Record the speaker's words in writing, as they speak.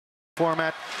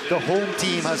format. The home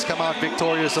team has come out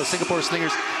victorious, so Singapore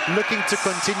Slingers looking to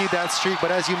continue that streak, but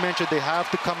as you mentioned, they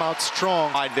have to come out strong.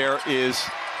 There is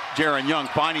Jaron Young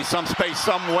finding some space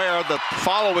somewhere. The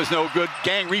follow is no good.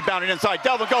 Gang rebounding inside.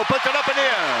 Delvin Go puts it up and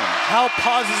in. How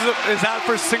positive is that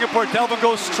for Singapore? Delvin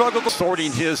Go struggled.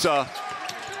 Sorting his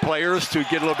players to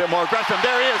get a little bit more aggressive.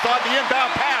 There he is on the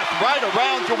inbound pass right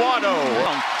around Jawado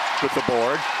with the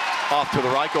board. Off to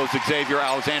the right goes Xavier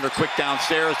Alexander. Quick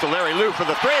downstairs to Larry Liu for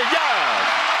the three. Yes!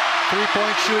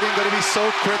 Three-point shooting going to be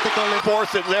so critical.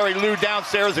 Force it. Larry Liu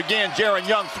downstairs again. Jaron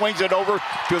Young swings it over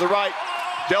to the right.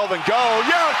 Delvin Go.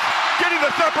 Yes! Getting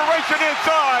the separation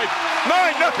inside.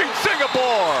 9-0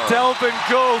 Singapore. Delvin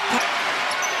Go.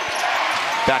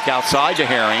 Back outside to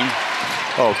Herring.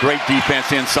 Oh, great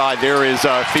defense inside. There is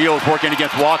Fields working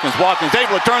against Watkins. Watkins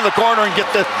able to turn the corner and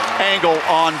get the angle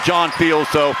on John Fields.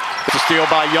 So it's a steal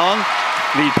by Young.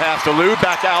 Lead pass to Liu.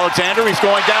 Back to Alexander. He's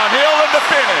going downhill and the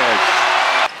finish.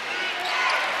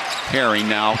 Herring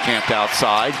now camped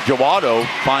outside. Jawado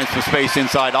finds some space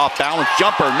inside. Off balance.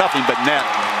 Jumper. Nothing but net.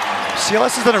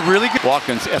 CLS has done a really good.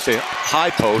 Watkins at the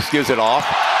high post. Gives it off.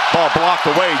 Ball blocked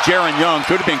away. Jaron Young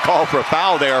could have been called for a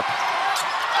foul there.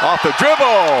 Off the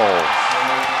dribble.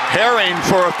 Herring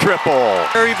for a triple.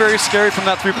 Very, very scary from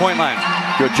that three-point line.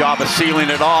 Good job of sealing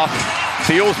it off.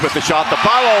 Fields with the shot to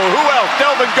follow. Who else?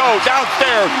 Delvin Go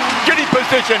downstairs. Getting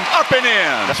position up and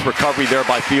in. That's recovery there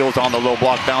by Fields on the low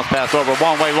block. Bounce pass over.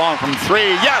 One way long from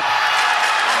three. Yes!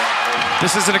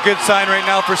 This isn't a good sign right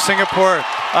now for Singapore.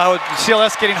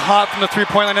 CLS getting hot from the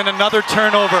three-point line and another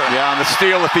turnover. Yeah, and the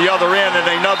steal at the other end and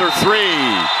another three.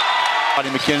 Buddy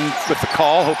McKinnon with the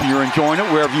call. Hope you're enjoying it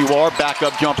wherever you are.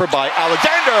 Backup jumper by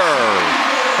Alexander.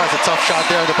 That's a tough shot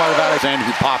there on the part of Alexander,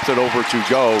 who pops it over to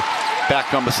Go.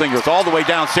 Back come the Slingers all the way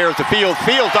downstairs to Fields.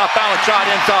 Fields off balance shot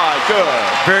inside. Good.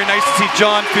 Very nice to see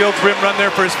John Fields rim run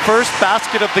there for his first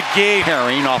basket of the game.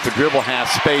 Herring off the dribble, half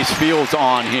space. Fields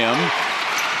on him.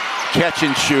 Catch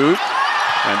and shoot.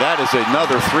 And that is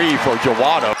another three for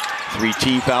Jawado. 3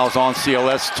 team fouls on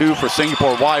CLS, 2 for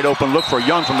Singapore. Wide open look for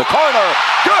Young from the corner.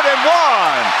 Good and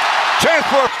one. Chance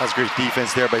for. That's great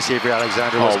defense there by Xavier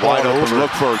Alexander. Wide open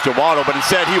look for Jawado, but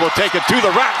instead he will take it to the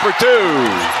rack for 2.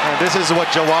 And this is what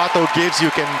Jawado gives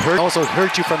you. Can also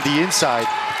hurt you from the inside.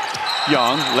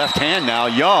 Young, left hand now.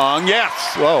 Young, yes.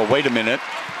 Whoa, wait a minute.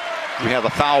 We have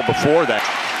a foul before that.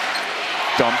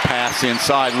 Dump pass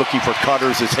inside, looking for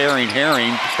cutters is Herring.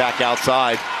 Herring back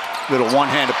outside. Little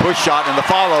one-handed push shot and the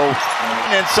follow.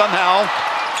 And somehow,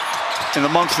 in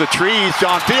amongst the trees,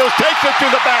 John Fields takes it to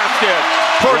the basket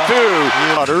for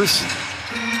 2. Cutters.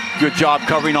 Good job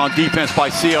covering on defense by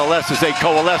CLS as they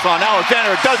coalesce on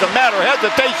Alexander. It doesn't matter.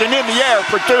 Hesitation in the air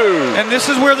for 2. And this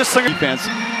is where the Slingers defense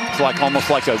is like almost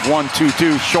like a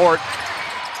 1-2-2 short.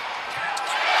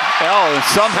 And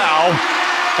somehow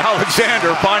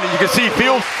Alexander finding, you can see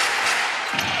Fields.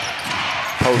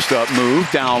 Post up move,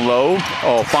 down low.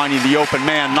 Oh, finding the open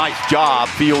man, nice job.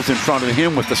 Fields in front of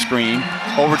him with the screen.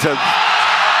 Over to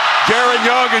Jaron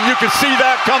Young, and you can see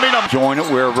that coming up. Join it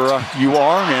wherever you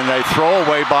are, and a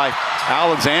throwaway by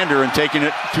Alexander, and taking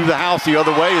it to the house the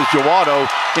other way is Jawado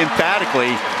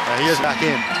emphatically. He is back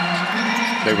in.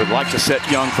 They would like to set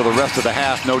Young for the rest of the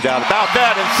half, no doubt about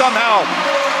that, and somehow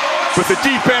with the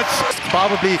defense.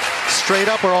 Probably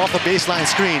straight up or off the baseline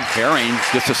screen. Herring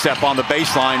gets a step on the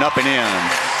baseline, up and in.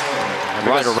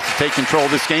 Right, take control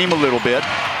of this game a little bit.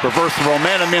 Reverse the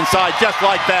momentum inside just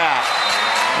like that.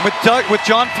 With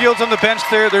John Fields on the bench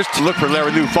there, there's look for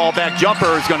Larry Liu. Fall back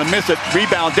jumper is going to miss it.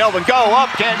 Rebound, Delvin Go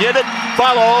up, can't hit it.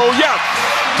 Follow, yes.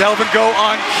 Delvin Go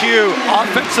on cue.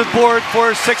 Offensive board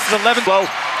for 6-11. Low,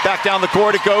 back down the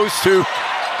court it goes to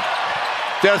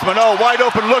Desmond O, wide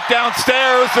open look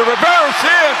downstairs, the reverse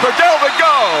in for Delvin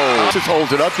Go. Just holds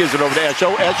it up, gives it over to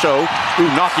Esho. Esho,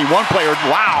 knocking one player,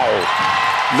 wow.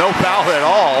 No foul at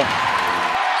all.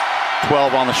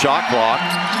 12 on the shot clock.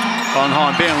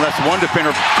 Unhan Bin lets one defender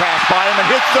crash by him and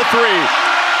hits the 3.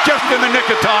 Just in the nick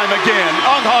of time again.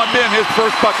 Unhan Bin, his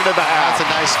first bucket of the half. That's a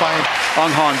nice find.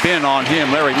 Unhan Bin on him,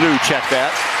 Larry Liu, check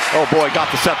that. Oh boy, got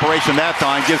the separation that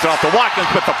time, gives it off to Watkins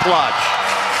with the clutch.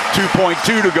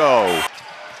 2.2 to go.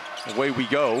 Away we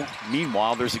go.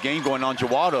 Meanwhile, there's a game going on.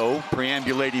 Jawado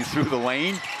preambulating through the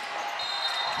lane.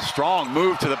 Strong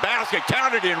move to the basket.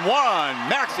 Counted in 1.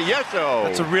 Maxi Esho.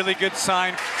 That's a really good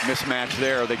sign. Mismatch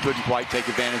there. They couldn't quite take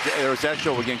advantage. There's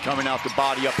Esho again coming out to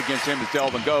body up against him as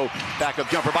Delvin Go. Backup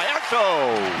jumper by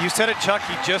Esho. You said it, Chuck.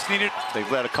 He just needed.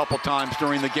 They've led a couple times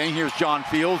during the game. Here's John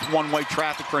Fields. One-way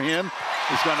traffic for him.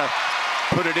 He's going to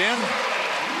put it in.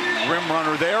 Rim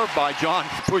runner there by John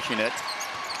pushing it.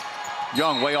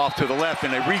 Young way off to the left,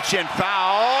 and a reach-in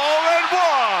foul, and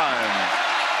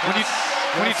 1!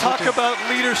 When you talk about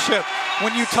leadership,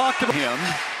 when you talk to him,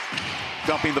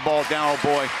 dumping the ball down, oh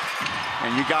boy.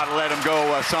 And you got to let him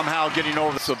go somehow getting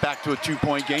over. So back to a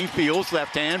 2-point game. Fields,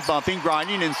 left hand, bumping,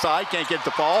 grinding inside. Can't get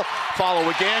the ball. Follow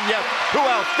again. Yep. Who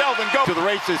else? Delvin go to the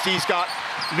races. He's got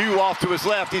Liu off to his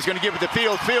left. He's going to give it to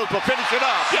Fields. Fields will finish it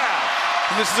up. Yeah.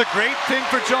 And this is a great thing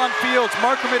for John Fields.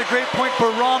 Marco made a great point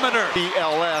barometer.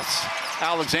 CLS.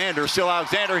 Alexander, still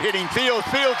Alexander hitting Fields.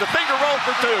 Fields, a finger roll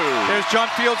for 2. There's John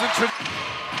Fields in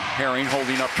Herring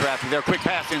holding up traffic there. Quick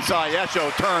pass inside. Esho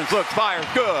turns, looks, fires.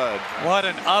 Good. What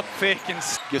an up fake.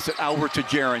 Gets it outward to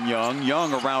Jaron Young.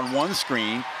 Young around one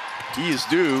screen. He is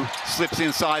due. Slips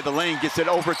inside the lane. Gets it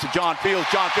over to John Fields.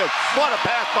 John Fields. What a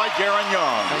pass by Jaron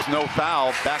Young. There's no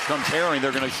foul. Back comes Herring.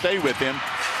 They're going to stay with him.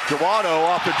 Jawado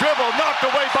off the dribble. Knocked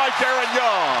away by Jaron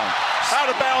Young. Out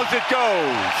of bounds it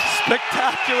goes.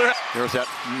 Spectacular. There's that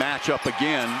matchup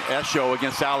again. Esho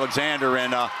against Alexander,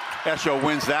 and Esho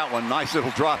wins that one. Nice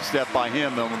little drop step by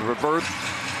him. And with the reverse,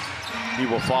 he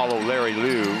will follow Larry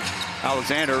Liu.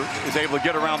 Alexander is able to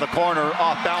get around the corner.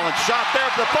 Off balance shot there.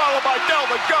 The follow by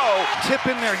Delvin. Go. Tip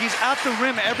in there. He's at the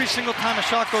rim every single time a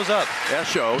shot goes up.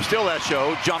 Esho, still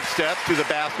Esho. Jump step to the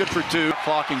basket for 2.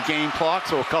 Clock and game clock,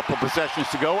 so a couple possessions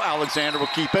to go. Alexander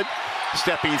will keep it.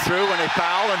 Stepping through and a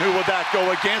foul, and who will that go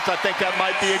against? I think that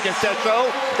might be against Esho.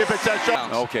 If it's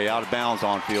Esho. Okay, out of bounds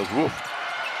on Fields. Woof.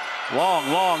 Long,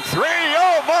 long 3.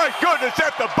 Oh my goodness,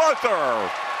 at the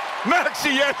buzzer.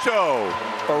 Maxi Esho.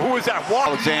 Or who is that?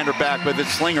 Alexander back with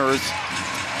his Slingers.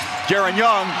 Jaron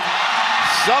Young.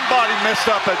 Somebody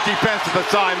missed up a defensive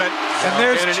assignment. And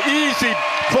there's an easy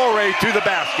foray to the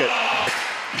basket.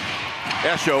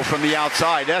 Esho from the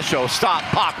outside. Esho, stop,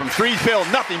 pop from 3 field,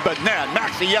 nothing but net.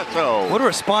 Maxi Esho. What a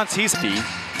response he's.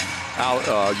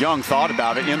 Young thought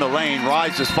about it in the lane,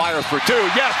 rises, fires for 2.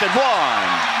 Yes, and 1.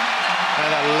 And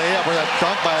a layup or that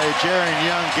dunk by Jaron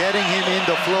Young, getting him in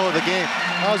the flow of the game.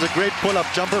 That was a great pull-up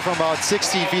jumper from about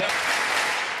 16 feet.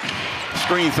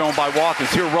 Screen thrown by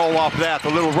Watkins. Here, roll off that. The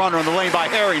little runner in the lane by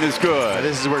Herring is good. And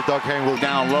this is where Doug Herring will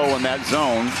down low in that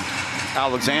zone.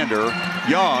 Alexander,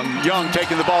 Young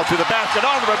taking the ball to the basket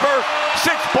on the reverse.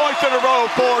 6 points in a row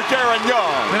for Jaron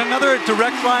Young. And another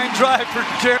direct line drive for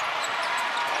Jaron.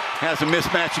 Has a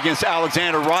mismatch against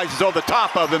Alexander, rises over the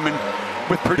top of him and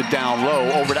with pretty down low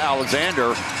over to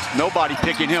Alexander. Nobody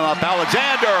picking him up.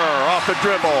 Alexander off the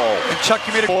dribble. And Chuck,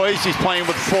 you made a boys, he's playing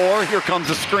with 4. Here comes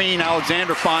the screen.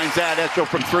 Alexander finds that. Esho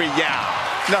from 3. Yeah,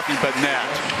 nothing but net.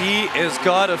 He is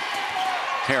got a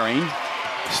Herring.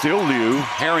 Still Liu.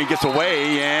 Herring gets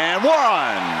away and 1.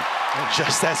 And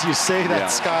just as you say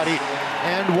that, Scotty.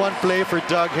 And 1 play for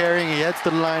Doug Herring. He heads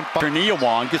to the line.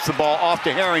 Wan gets the ball off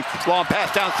to Herring. Long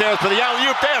pass downstairs for the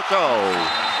alley-oop.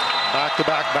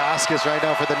 Back-to-back baskets right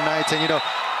now for the Knights. And, you know,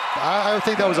 I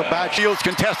think that was a bad. Fields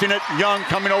contesting it. Young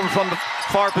coming over from the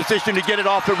far position to get it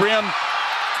off the rim.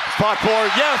 Spot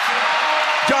forward. Yes.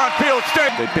 John Fields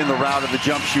stayed. They've been the route of the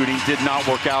jump shooting. Did not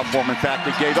work out for him. In fact,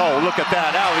 it gave. Oh, look at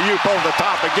that. Alley-oop over the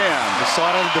top again. We saw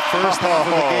it in the first half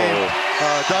of the game.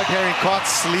 Doug Herring caught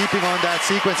sleeping on that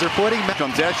sequence. They're putting.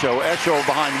 Comes Esho. Esho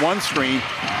behind one screen.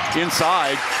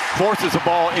 Inside. Forces the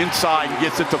ball inside and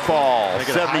gets it to fall.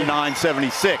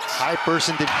 79-76. High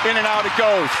person. In and out it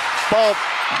goes. Ball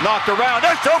knocked around.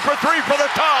 Esho for 3 for the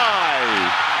tie.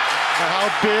 How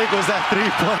big was that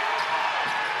 3-point?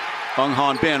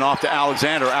 Han Bin off to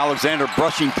Alexander. Alexander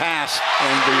brushing past,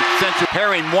 and the center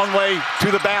Herring 1 way to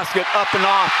the basket, up and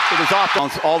off. It is off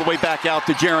all the way back out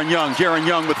to Jaron Young. Jaron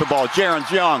Young with the ball.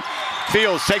 Jaron's Young.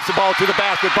 Fields takes the ball to the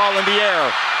basket. Ball in the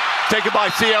air. Taken by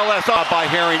CLS. By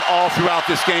Herring all throughout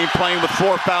this game, playing with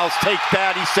 4 fouls. Take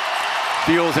that. He said.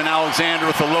 Fields and Alexander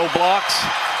with the low blocks.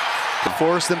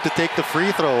 Force them to take the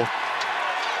free throw.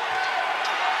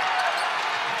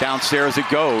 Downstairs it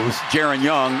goes. Jaron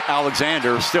Young,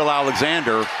 Alexander, still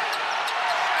Alexander.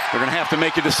 They're going to have to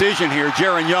make a decision here.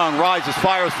 Jaron Young rises,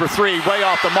 fires for 3, way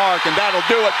off the mark, and that'll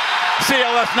do it.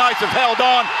 CLS Knights have held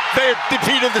on. They have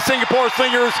defeated the Singapore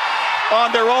Slingers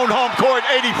on their own home court,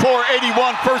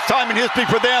 84-81. First time in history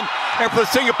for them. And for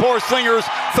the Singapore Slingers,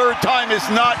 3rd time is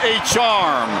not a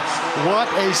charm. What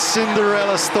a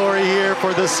Cinderella story here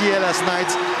for the CLS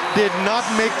Knights. Did not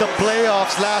make the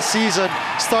playoffs last season.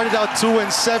 Started out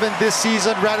 2-7 this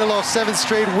season, rattled off 7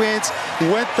 straight wins.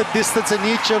 Went the distance in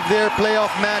each of their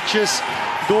playoff matches.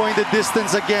 Going the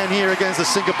distance again here against the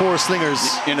Singapore Slingers.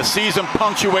 In a season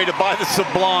punctuated by the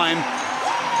sublime,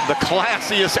 the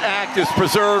classiest act is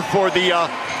preserved for the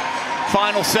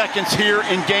final seconds here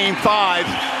in Game 5.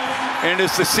 And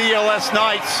it's the CLS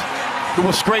Knights who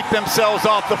will scrape themselves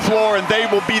off the floor, and they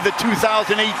will be the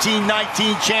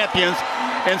 2018-19 champions.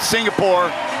 And Singapore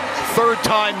Third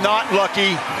time not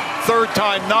lucky, third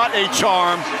time not a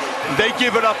charm. They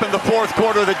give it up in the fourth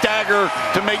quarter, the dagger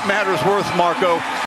to make matters worse, Marco.